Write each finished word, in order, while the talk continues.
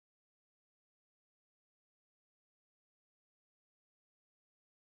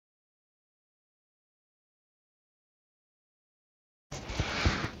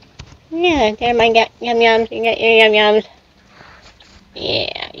Yeah, there my yum-yums. You got your yum-yums.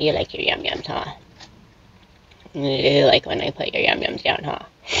 Yeah, you like your yum-yums, huh? You like when I put your yum-yums down, huh?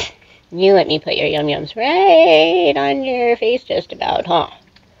 You let me put your yum-yums right on your face just about, huh?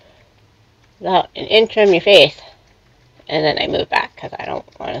 About an inch from your face. And then I move back because I don't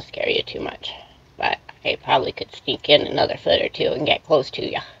want to scare you too much. But I probably could sneak in another foot or two and get close to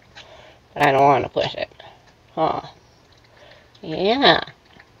you. But I don't want to push it. Huh? Yeah.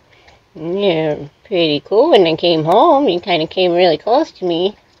 You're pretty cool. When I came home, you kind of came really close to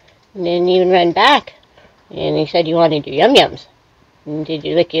me. And didn't even run back. And you said you wanted your yum-yums. And did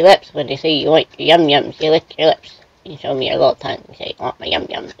you lick your lips? When they say you want your yum-yums, you lick your lips. You show me your little tongue and say, I want my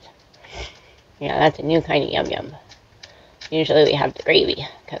yum-yums. Yeah, that's a new kind of yum-yum. Usually we have the gravy,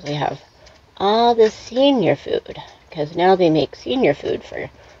 because we have all the senior food. Because now they make senior food for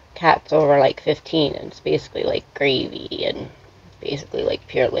cats over like 15, and it's basically like gravy and basically like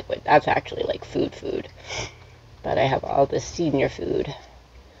pure liquid. That's actually like food. But I have all this senior food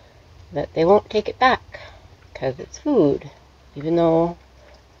that they won't take it back, because it's food. Even though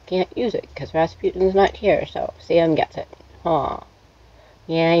I can't use it, because Rasputin's not here, so Sam gets it. Aw.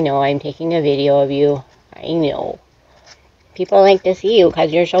 Yeah, I know, I'm taking a video of you. I know. People like to see you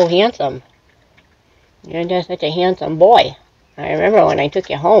because you're so handsome. You're just such a handsome boy. I remember when I took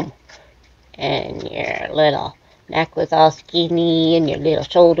you home, and your little neck was all skinny, and your little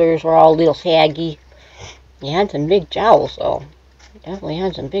shoulders were all a little saggy. You had some big jowls, though. You definitely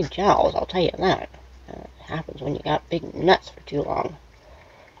had some big jowls, I'll tell you that. It happens when you got big nuts for too long.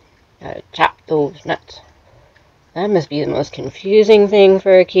 Gotta chop those nuts. That must be the most confusing thing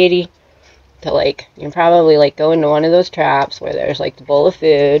for a kitty. To like, you probably like go into one of those traps where there's like the bowl of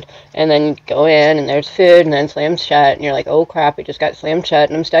food, and then you go in and there's food, and then slams shut, and you're like, oh crap, it just got slammed shut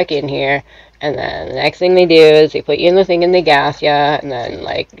and I'm stuck in here. And then the next thing they do is they put you in the thing and they gas you, and then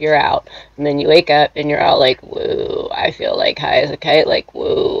like you're out, and then you wake up and you're all like, whoa, I feel like high as a kite, like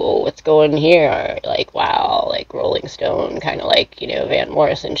whoa, what's going here? Or, like wow, like Rolling Stone, kind of like, you know, Van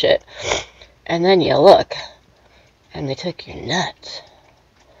Morrison shit. And then you look, and they took your nuts.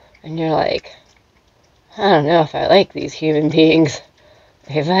 And you're like, I don't know if I like these human beings.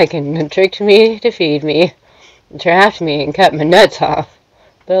 If I can tricked me to feed me, trapped me, and cut my nuts off.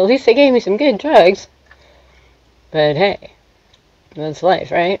 But at least they gave me some good drugs. But hey, that's life,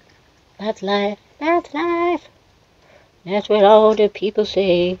 right? That's life. That's life. That's what all the people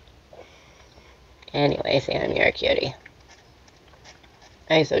say. Anyway, Sam, you're a cutie.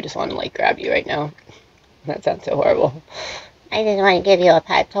 I so just want to like grab you right now. That sounds so horrible. I just want to give you a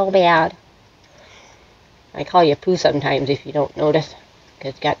pet so bad. I call you Pooh sometimes if you don't notice.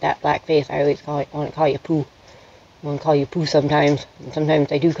 Because you got that black face. I always want to call you Pooh. I want to call you Pooh sometimes. And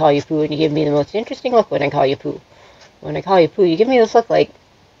sometimes I do call you Pooh, and you give me the most interesting look when I call you Pooh. When I call you Pooh, you give me this look like,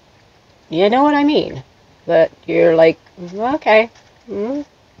 you know what I mean. But you're like, okay.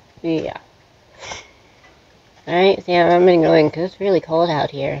 Yeah. Alright, Sam, I'm going to go in because it's really cold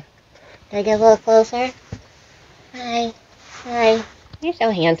out here. Can I get a little closer? Hi. Hi. You're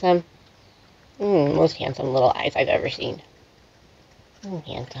so handsome. Most handsome little eyes I've ever seen.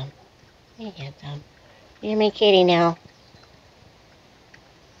 Handsome. You're handsome. You're my kitty now.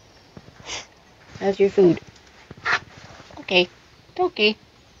 How's your food? Okay. It's okay.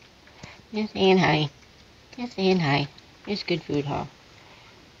 Just saying hi. Just saying hi. It's good food, huh?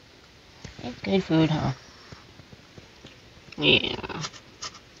 It's good food, huh? Yeah.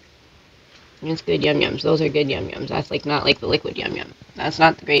 It's good yum-yums. Those are good yum-yums. That's like not like the liquid yum-yum. That's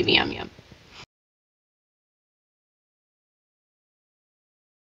not the gravy yum-yum.